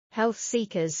Health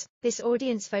seekers. This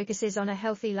audience focuses on a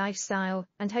healthy lifestyle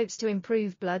and hopes to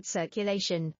improve blood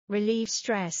circulation, relieve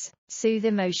stress, soothe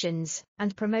emotions,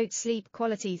 and promote sleep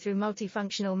quality through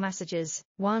multifunctional massages.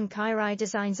 Wang Qirui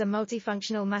designs a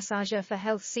multifunctional massager for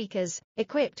health seekers,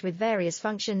 equipped with various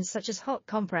functions such as hot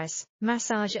compress,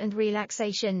 massage and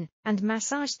relaxation, and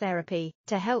massage therapy,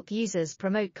 to help users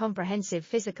promote comprehensive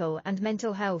physical and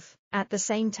mental health. At the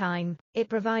same time, it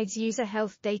provides user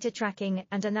health data tracking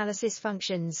and analysis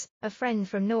functions. A friend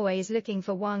from Norway is looking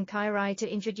for Wang Qirui to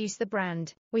introduce the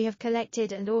brand. We have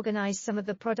collected and organized some of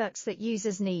the products that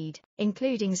users need,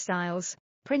 including styles,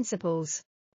 principles,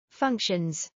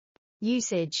 functions,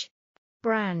 usage,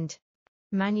 brand,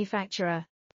 manufacturer,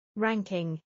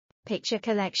 ranking, picture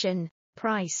collection,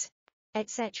 price,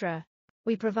 etc.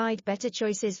 We provide better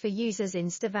choices for users in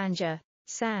Stavanger,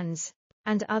 Sands,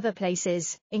 and other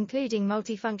places, including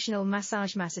multifunctional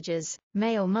massages,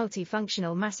 male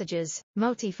multifunctional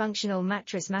multifunctional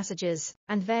mattress massages,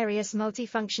 and various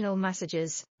multifunctional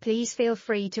massages. Please feel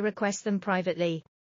free to request them privately.